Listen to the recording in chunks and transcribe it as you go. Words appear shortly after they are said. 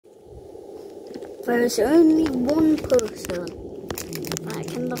There's only one person that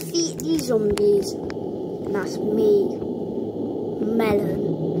can defeat these zombies, and that's me,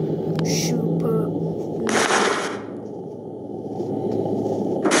 Melon. Super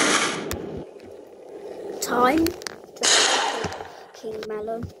Time to King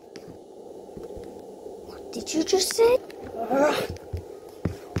Melon. What did you just say?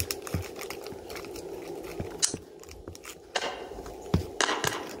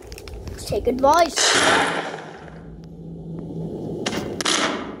 Take advice.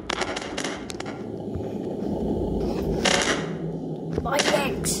 My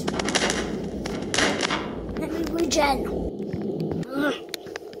legs. Let me regen.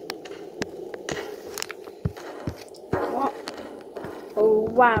 What? Or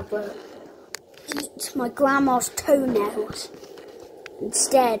rather, eat my grandma's toenails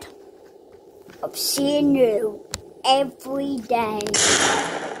instead of seeing you every day.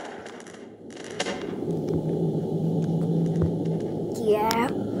 Yeah,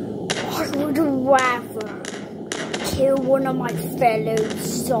 I would rather kill one of my fellow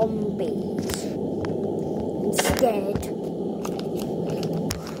zombies instead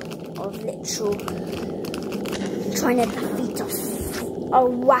of literally trying to defeat a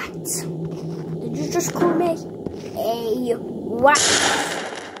rat. Did you just call me a rat?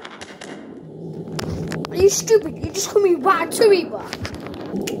 Are you stupid? You just call me Ratatouille, bro.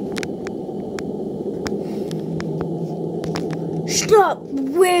 Stop,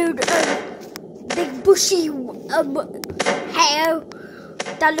 weird, big bushy hair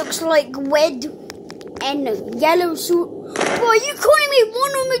that looks like red and yellow suit. Bro, are you calling me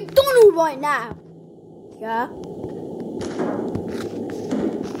Ronald McDonald right now? Yeah?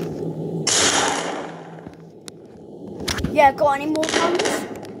 Yeah, got any more puns?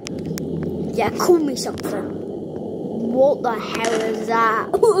 Yeah, call me something. What the hell is that?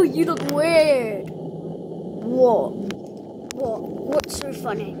 Oh, you look weird. What? What? What's so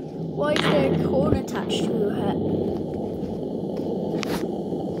funny? Why is there a corn attached to your head?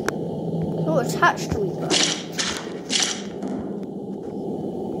 It's not attached to me, bro.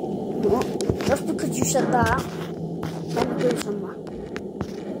 What? Just because you said that, let me go somewhere.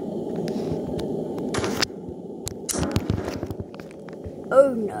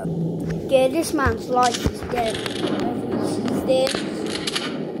 Oh no. Yeah, this man's life is dead. Whether he sees this.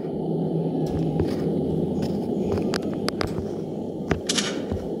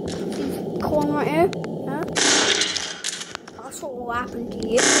 Corn right here? Huh? That's what will happen to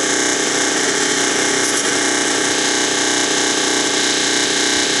you.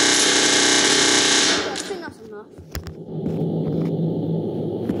 I think that's enough.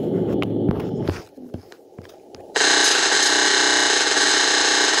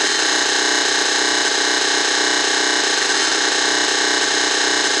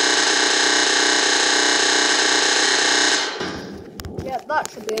 Yeah, that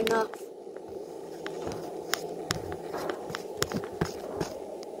should be enough.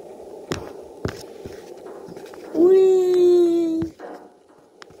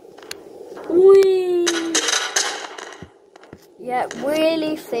 Yeah,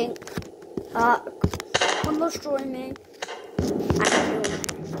 really think that will destroy me and kill me.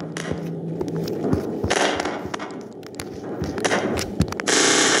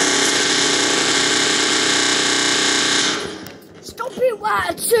 Stop it,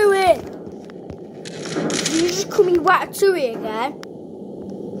 Ratatouille! You just call me Ratatouille again?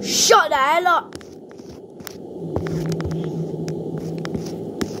 Shut the hell up!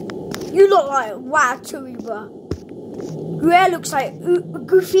 You look like Ratatouille, bro. Your hair looks like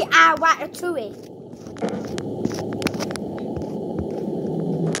Goofy and Ratatouille.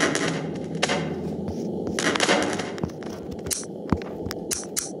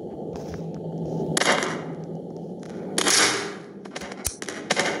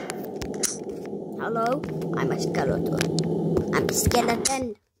 Hello? I'm a skeleton. I'm a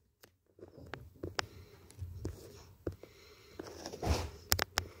skeleton.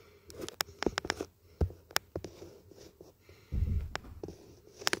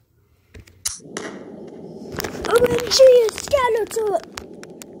 OMG, a skeleton!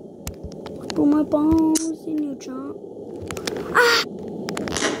 Put my bones in your trunk. Ah!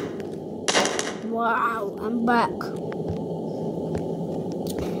 Wow, I'm back.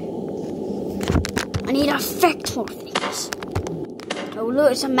 I need to affect more things. Oh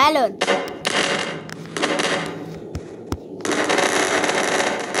look, it's a melon.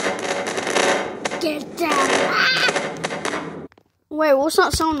 Get down! Ah! Wait, what's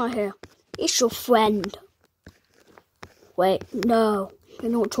that sound I hear? It's your friend. Wait, no, we're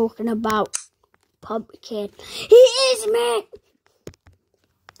not talking about Pumpkin. He is me!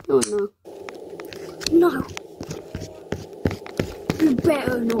 Oh no. No. You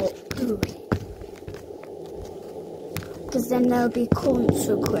better not do it. Because then there'll be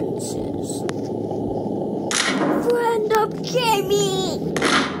consequences. Friend up, Jamie!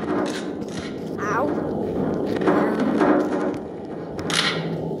 Ow.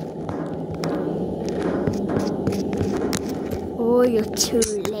 Oh, you're too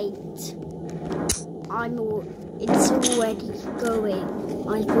late. It's already going.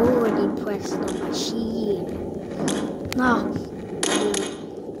 I've already pressed the machine. No.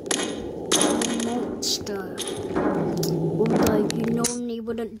 Monster. Although you normally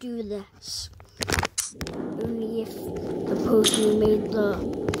wouldn't do this. Only if the person who made the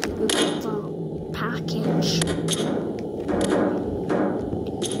package.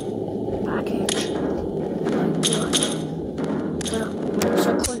 So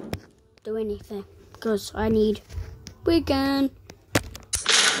I couldn't do anything because I need weekend.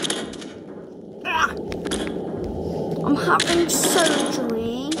 I'm having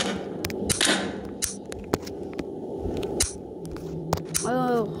surgery.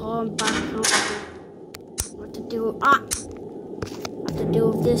 Oh, I'm back up. What to do? What to do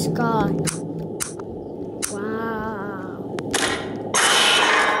with this guy? Wow.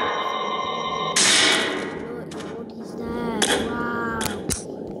 Look, your body's there. Wow.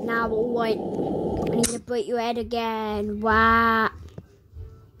 Now what? I need to break your head again. Wow.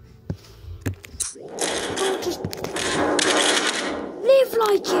 Oh, just live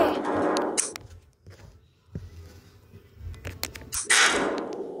like it.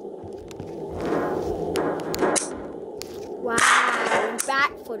 Wow, I'm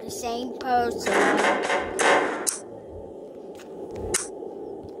back for the same person.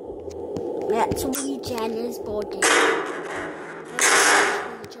 Let's regen his body.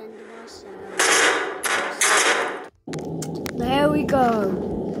 There we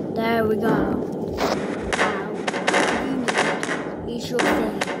go. There we go. Now, here's your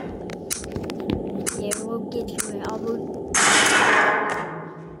thing. Yeah, we'll get you it. I will.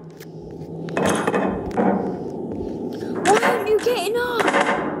 Why aren't you getting up?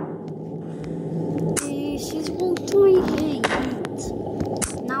 This is what I hate.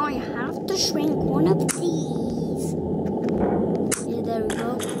 Now I have to shrink one of these. Yeah, there we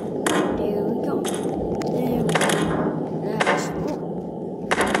go. There we go. There we go. Let's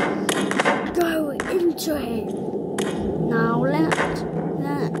go into it. Now let's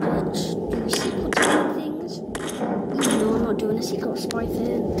do secret spy things. Even though I'm not doing a secret spy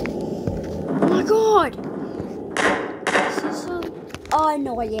thing. Oh my god! This is so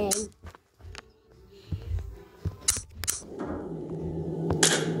annoying.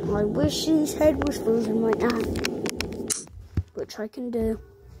 I wish his head was frozen right now. Which I can do.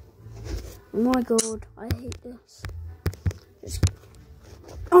 Oh my god, I hate this. Just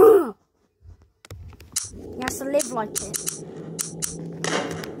he has to live like it.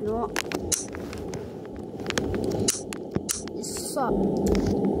 No. This sucks.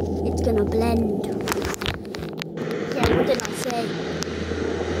 It's gonna blend. Yeah, what did I say?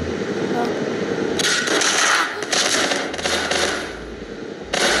 No.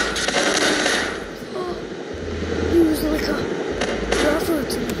 He was like a brother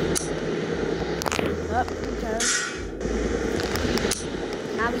to me. Oh, okay.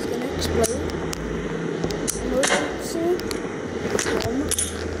 Now he's gonna explode. Emergency.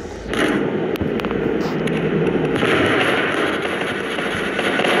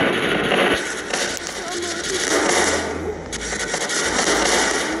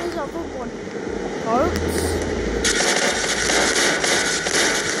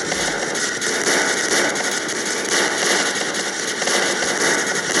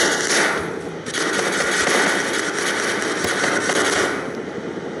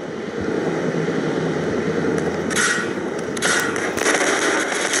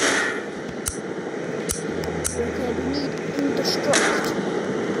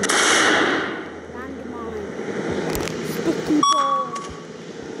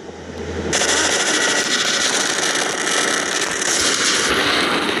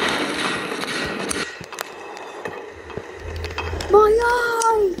 My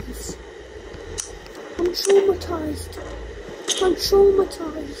eyes! I'm traumatized. I'm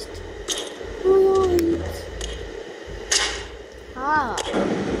traumatized. My eyes. Ah.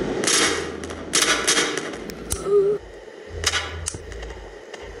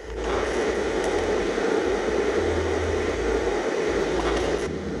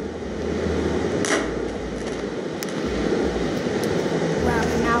 Wow,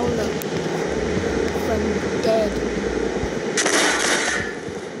 now look. From dead.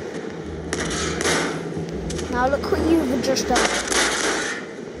 Now look what you've just done.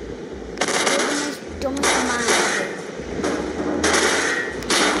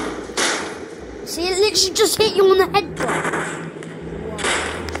 literally just hit you on the head, bro.